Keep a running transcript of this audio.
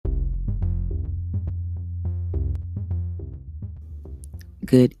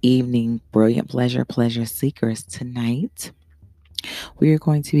Good evening, brilliant pleasure seekers. Tonight, we are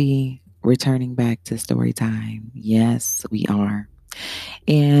going to be returning back to story time. Yes, we are.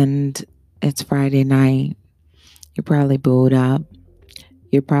 And it's Friday night. You're probably booed up.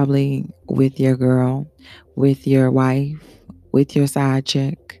 You're probably with your girl, with your wife, with your side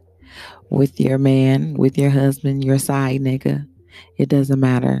chick, with your man, with your husband, your side nigga. It doesn't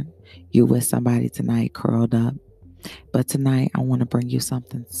matter. You with somebody tonight curled up. But tonight, I want to bring you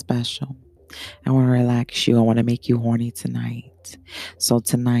something special. I want to relax you. I want to make you horny tonight. So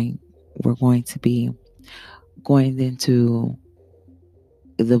tonight we're going to be going into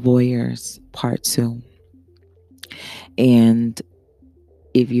The Voyeurs Part 2. And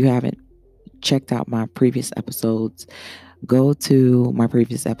if you haven't checked out my previous episodes, go to my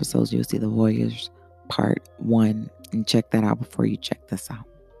previous episodes. You'll see The Voyeurs Part 1 and check that out before you check this out.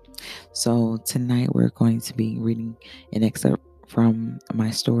 So tonight we're going to be reading an excerpt from my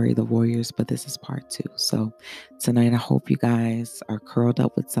story, The Voyeurs, but this is part 2. So tonight I hope you guys are curled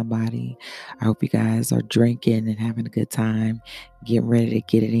up with somebody. I hope you guys are drinking and having a good time, getting ready to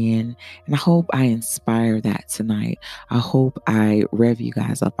get it in. And I hope I inspire that tonight. I hope I rev you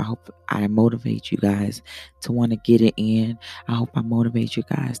guys up. I hope I motivate you guys to want to get it in. I hope I motivate you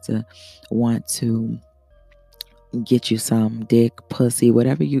guys to want to get you some dick, pussy,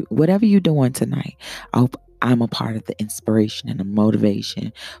 whatever you doing tonight. I hope I'm a part of the inspiration and the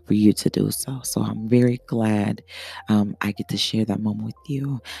motivation for you to do so. So I'm very glad I get to share that moment with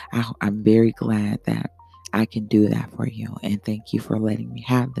you. I'm very glad that I can do that for you, and thank you for letting me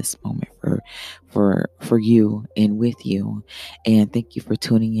have this moment for you and with you, and thank you for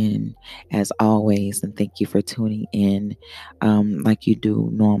tuning in as always, and thank you for tuning in like you do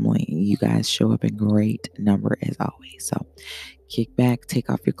normally. You guys show up in great number as always. So kick back, take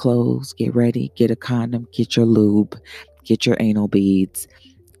off your clothes, get ready, get a condom, get your lube, get your anal beads,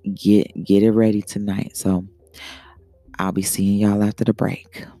 get it ready tonight. So I'll be seeing y'all after the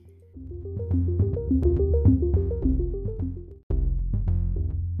break.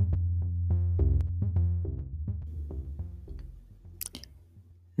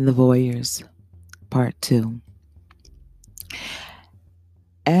 The Voyeurs, Part 2.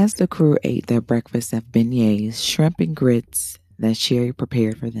 As the crew ate their breakfast of beignets, shrimp, and grits that Sherry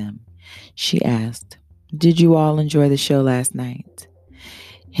prepared for them, she asked, "Did you all enjoy the show last night?"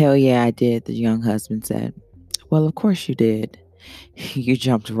 "Hell yeah, I did," the young husband said. "Well, of course you did. You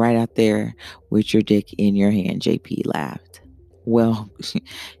jumped right out there with your dick in your hand," JP laughed. "Well,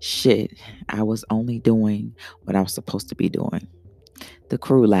 shit, I was only doing what I was supposed to be doing." The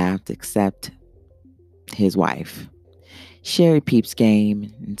crew laughed, except his wife. Sherry peeps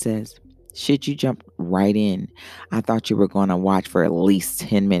game and says, "Shit, you jumped right in. I thought you were going to watch for at least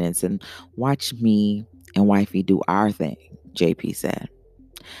 10 minutes and watch me and wifey do our thing," JP said.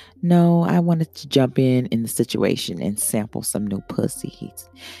 "No, I wanted to jump in the situation and sample some new pussy,"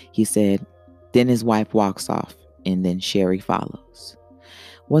 he said. Then his wife walks off, and then Sherry follows.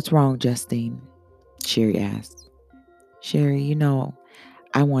 "What's wrong, Justine?" Sherry asked. "Sherry,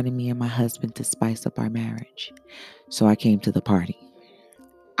 I wanted me and my husband to spice up our marriage, so I came to the party.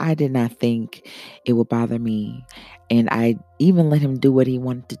 I did not think it would bother me, and I even let him do what he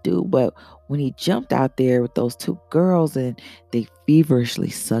wanted to do. But when he jumped out there with those two girls and they feverishly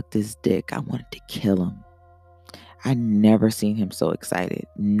sucked his dick, I wanted to kill him. I never seen him so excited.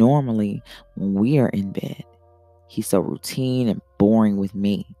 Normally, when we are in bed, he's so routine and boring with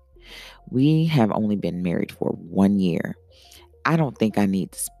me. We have only been married for 1 year. I don't think I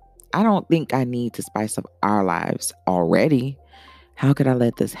need to. I don't think I need to spice up our lives already. How could I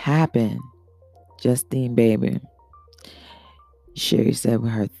let this happen?" "Justine, baby," Sherry said with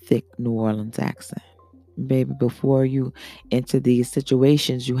her thick New Orleans accent. "Baby, before you enter these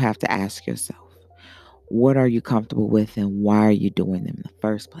situations, you have to ask yourself, what are you comfortable with and why are you doing them in the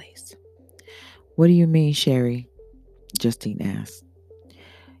first place?" "What do you mean, Sherry?" Justine asked.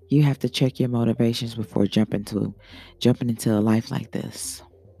 "You have to check your motivations before jumping into a life like this.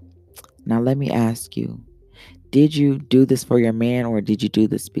 Now let me ask you, did you do this for your man or did you do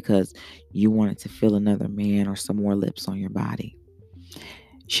this because you wanted to feel another man or some more lips on your body?"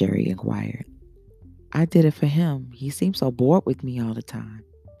 Sherry inquired. "I did it for him. He seemed so bored with me all the time.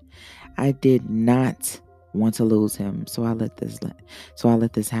 I did not want to lose him, so I let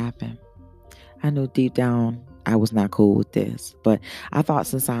this happen. I knew deep down I was not cool with this, but I thought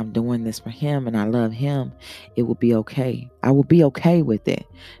since I'm doing this for him and I love him, it would be okay. I would be okay with it."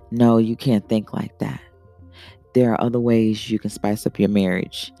 "No, you can't think like that. There are other ways you can spice up your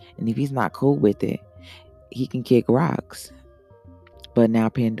marriage, and if he's not cool with it, he can kick rocks." But now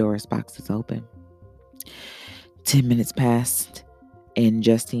Pandora's box is open. 10 minutes passed, And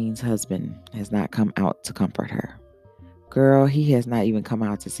Justine's husband has not come out to comfort her. Girl, he has not even come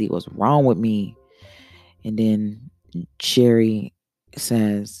out to see what's wrong with me. And then Sherry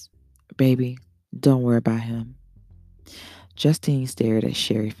says, baby, don't worry about him. Justine stared at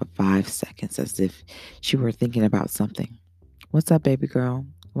Sherry for 5 seconds as if she were thinking about something. What's up, baby girl?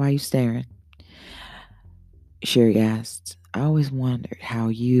 Why are you staring? Sherry asked, I always wondered how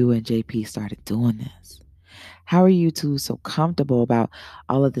you and JP started doing this. How are you two so comfortable about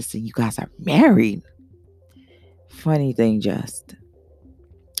all of this and you guys are married? Funny thing,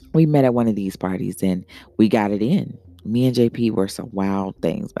 we met at one of these parties and we got it in. Me and JP were some wild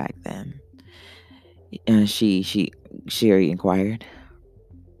things back then. And Sherry inquired.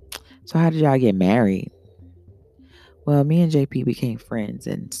 So how did y'all get married? Well, me and JP became friends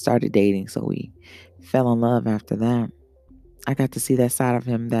and started dating, so we fell in love after that. I got to see that side of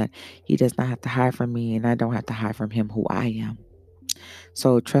him that he does not have to hide from me, and I don't have to hide from him who I am.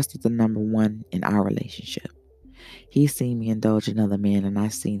 So trust is the number one in our relationship. He's seen me indulge in other men, and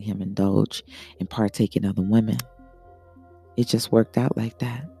I've seen him indulge and partake in other women. It just worked out like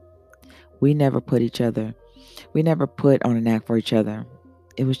that. We never put on an act for each other.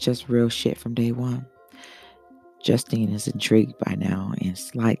 It was just real shit from day one. Justine is intrigued by now and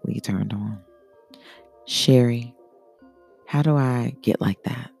slightly turned on. Sherry, how do I get like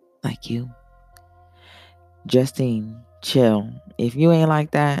that? Like you? Justine, chill. If you ain't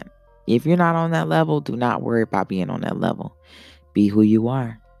like that, if you're not on that level, do not worry about being on that level. Be who you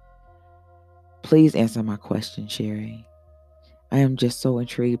are. Please answer my question, Sherry. I am just so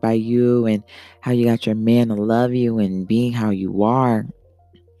intrigued by you and how you got your man to love you and being how you are.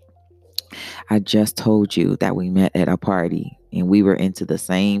 I just told you that we met at a party and we were into the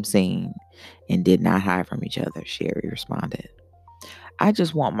same scene and did not hide from each other, Sherry responded. I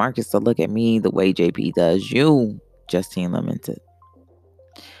just want Marcus to look at me the way JP does you, Justine lamented.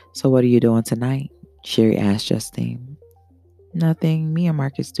 So what are you doing tonight? Sherry asked Justine. Nothing. Me and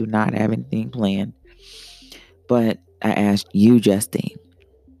Marcus do not have anything planned. But I asked you, Justine,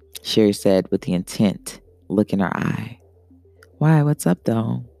 Sherry said with the intent look in her eye. Why? What's up,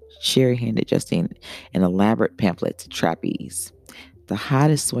 though? Sherry handed Justine an elaborate pamphlet to Trapeze, the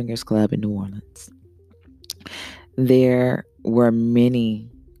hottest swingers club in New Orleans. There were many,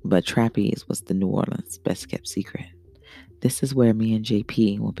 but Trapeze was the New Orleans best kept secret. This is where me and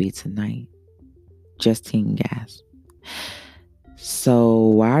JP will be tonight. Justine gasped. So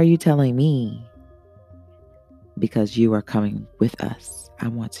why are you telling me? Because you are coming with us. I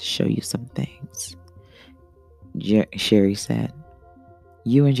want to show you some things. Sherry said.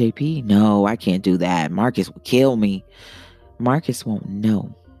 You and JP? No, I can't do that. Marcus will kill me. Marcus won't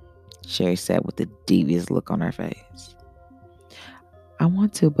know, Sherry said with a devious look on her face. I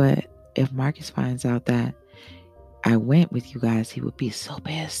want to, but if Marcus finds out that I went with you guys, he would be so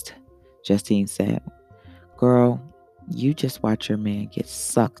pissed, Justine said. Girl, you just watch your man get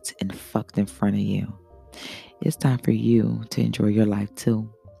sucked and fucked in front of you. It's time for you to enjoy your life too.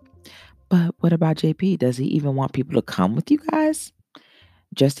 But what about JP? Does he even want people to come with you guys?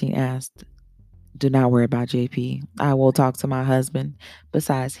 Justine asked. Do not worry about JP. I will talk to my husband.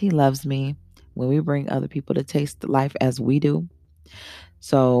 Besides, he loves me when we bring other people to taste life as we do.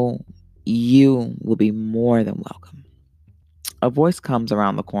 So you will be more than welcome. A voice comes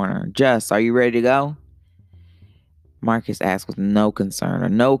around the corner. Just, are you ready to go? Marcus asked with no concern or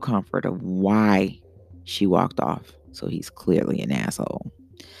no comfort of why she walked off. So he's clearly an asshole.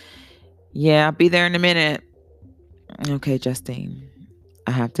 Yeah, I'll be there in a minute. Okay, Justine.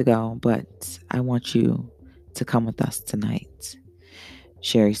 I have to go, but I want you to come with us tonight,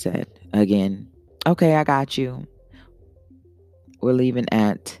 Sherry said again. Okay, I got you. We're leaving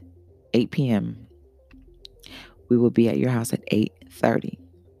at 8 p.m. We will be at your house at 8:30,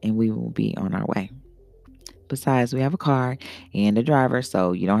 and we will be on our way. Besides, we have a car and a driver,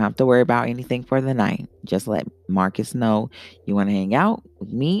 so you don't have to worry about anything for the night. Just let Marcus know you want to hang out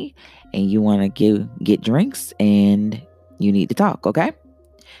with me and you want to get drinks and you need to talk, okay?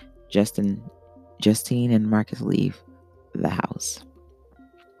 Justine and Marcus leave the house.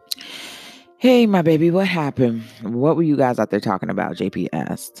 Hey, my baby, what happened? What were you guys out there talking about? JP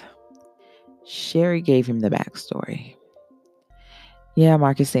asked. Sherry gave him the backstory. Yeah,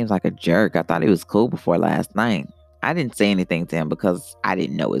 Marcus seems like a jerk. I thought he was cool before last night. I didn't say anything to him because I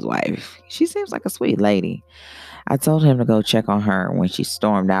didn't know his wife. She seems like a sweet lady. I told him to go check on her when she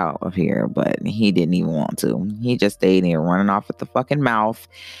stormed out of here, but he didn't even want to. He just stayed here running off at the fucking mouth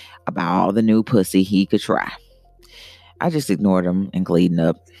about all the new pussy he could try. I just ignored him and cleaned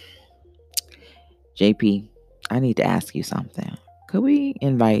up. JP, I need to ask you something. Could we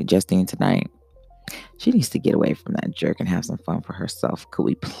invite Justine tonight? She needs to get away from that jerk and have some fun for herself. Could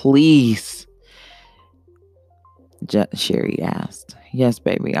we please? Sherry asked. Yes,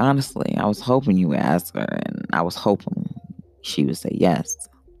 baby. Honestly, I was hoping you would ask her, and I was hoping she would say yes.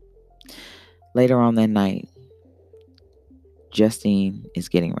 Later on that night, Justine is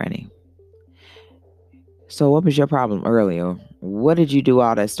getting ready. So, what was your problem earlier? What did you do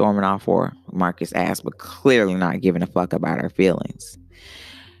all that storming off for? Marcus asked, but clearly not giving a fuck about her feelings.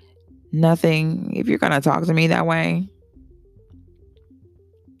 Nothing. If you're going to talk to me that way,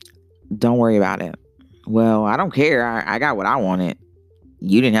 don't worry about it. Well, I don't care. I got what I wanted.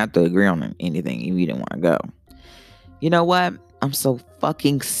 You didn't have to agree on anything if you didn't want to go. You know what? I'm so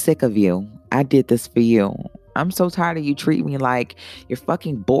fucking sick of you. I did this for you. I'm so tired of you treating me like you're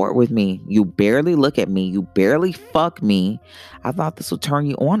fucking bored with me. You barely look at me. You barely fuck me. I thought this would turn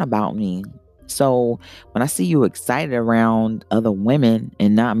you on about me. So when I see you excited around other women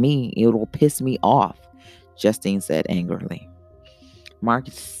and not me, it'll piss me off, Justine said angrily.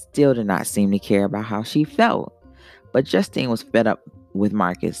 Marcus still did not seem to care about how she felt, but Justine was fed up with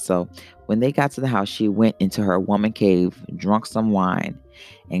Marcus. So when they got to the house, she went into her woman cave, drank some wine,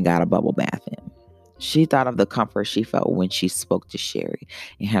 and got a bubble bath in. She thought of the comfort she felt when she spoke to Sherry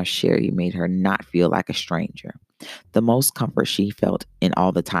and how Sherry made her not feel like a stranger. The most comfort she felt in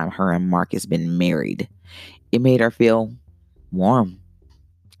all the time her and Marcus been married. It made her feel warm.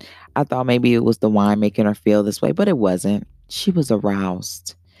 I thought maybe it was the wine making her feel this way, but it wasn't. She was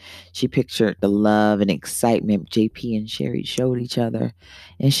aroused. She pictured the love and excitement JP and Sherry showed each other,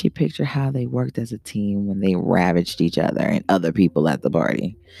 and she pictured how they worked as a team when they ravaged each other and other people at the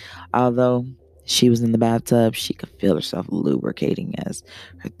party. Although she was in the bathtub, she could feel herself lubricating as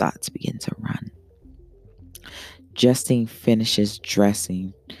her thoughts began to run. Justine finishes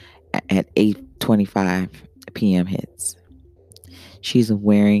dressing at 8:25 p.m. hits. She's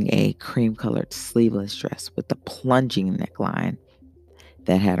wearing a cream-colored sleeveless dress with a plunging neckline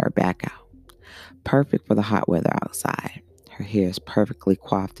that had her back out. Perfect for the hot weather outside. Her hair is perfectly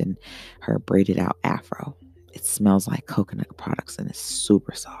coiffed in her braided out afro. It smells like coconut products and is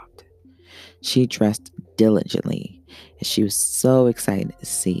super soft. She dressed diligently and she was so excited to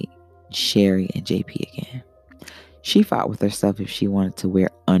see Sherry and JP again. She fought with herself if she wanted to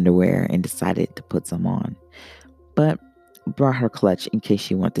wear underwear and decided to put some on, but brought her clutch in case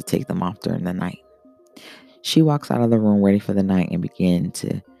she wanted to take them off during the night. She walks out of the room ready for the night and begins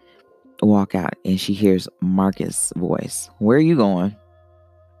to walk out, and she hears Marcus' voice. Where are you going?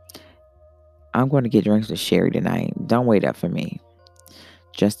 I'm going to get drinks with Sherry tonight. Don't wait up for me,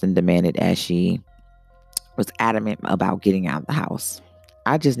 Justine demanded as she was adamant about getting out of the house.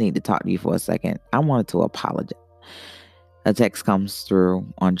 I just need to talk to you for a second. I wanted to apologize. A text comes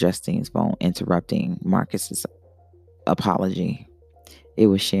through on Justine's phone, interrupting Marcus's apology. It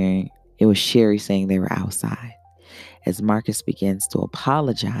was Sherry saying they were outside. As Marcus begins to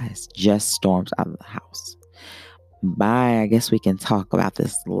apologize, Jess storms out of the house. Bye, I guess we can talk about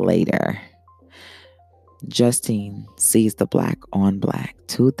this later. Justine sees the black on black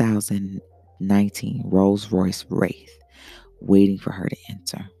 2019 Rolls Royce Wraith waiting for her to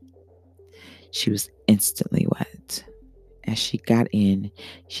enter. She was instantly wet. As she got in,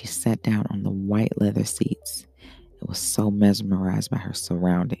 she sat down on the white leather seats and was so mesmerized by her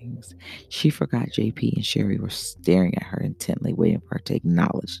surroundings. She forgot JP and Sherry were staring at her intently, waiting for her to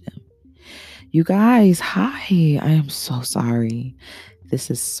acknowledge them. You guys, hi. I am so sorry.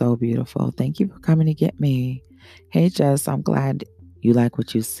 This is so beautiful. Thank you for coming to get me. Hey, Jess, I'm glad you like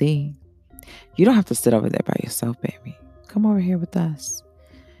what you see. You don't have to sit over there by yourself, baby. Come over here with us.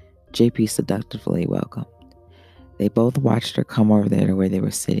 JP seductively welcomed. They both watched her come over there to where they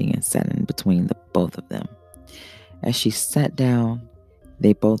were sitting and sat in between the both of them. As she sat down,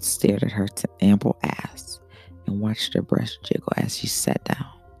 they both stared at her ample ass and watched her breast jiggle as she sat down.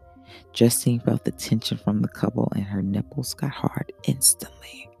 Justine felt the tension from the couple and her nipples got hard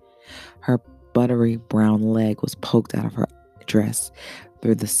instantly. Her buttery brown leg was poked out of her dress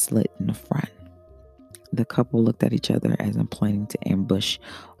through the slit in the front. The couple looked at each other as in planning to ambush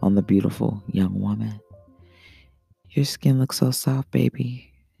on the beautiful young woman. Your skin looks so soft,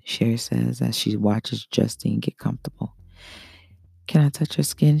 baby, Sherry says as she watches Justine get comfortable. Can I touch your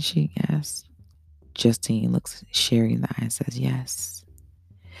skin? She asks. Justine looks Sherry in the eye and says yes.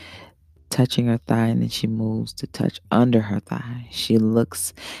 Touching her thigh, and then she moves to touch under her thigh. She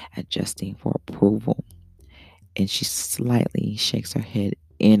looks at Justine for approval, and she slightly shakes her head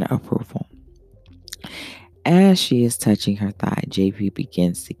in approval. As she is touching her thigh, JP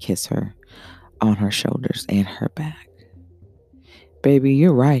begins to kiss her on her shoulders and her back. Baby,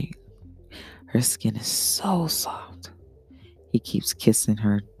 you're right. Her skin is so soft. He keeps kissing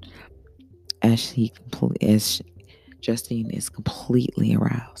her as Justine is completely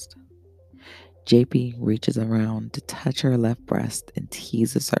aroused. JP reaches around to touch her left breast and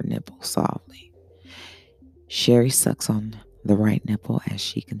teases her nipple softly. Sherry sucks on the right nipple as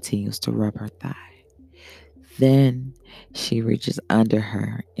she continues to rub her thigh. Then she reaches under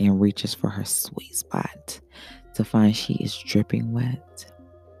her and reaches for her sweet spot to find she is dripping wet.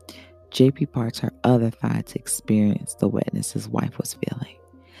 JP parts her other thigh to experience the wetness his wife was feeling.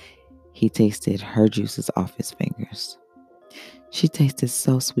 He tasted her juices off his fingers. She tasted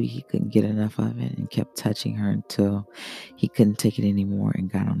so sweet he couldn't get enough of it and kept touching her until he couldn't take it anymore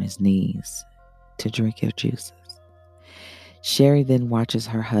and got on his knees to drink her juices. Sherry then watches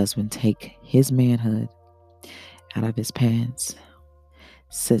her husband take his manhood out of his pants,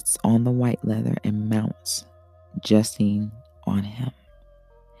 sits on the white leather, and mounts Justine on him.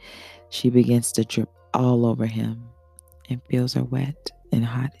 She begins to drip all over him and feels her wet and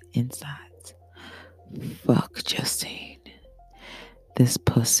hot insides. Fuck, Justine. This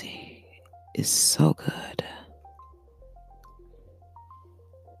pussy is so good.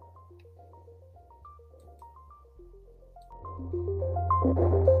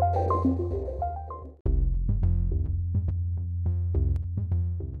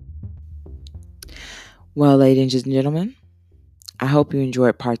 Well, ladies and gentlemen, I hope you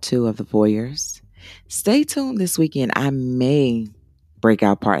enjoyed part 2 of The Voyeurs. Stay tuned this weekend. I may break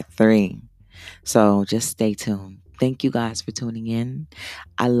out part 3. So just stay tuned. Thank you guys for tuning in.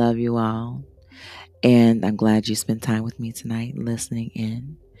 I love you all. And I'm glad you spent time with me tonight listening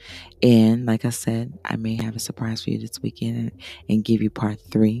in. And like I said, I may have a surprise for you this weekend and give you part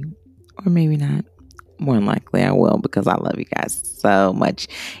 3. Or maybe not. More than likely I will, because I love you guys so much.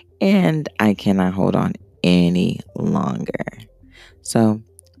 And I cannot hold on any longer. So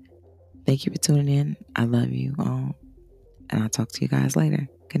thank you for tuning in. I love you all. And I'll talk to you guys later.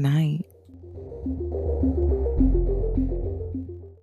 Good night.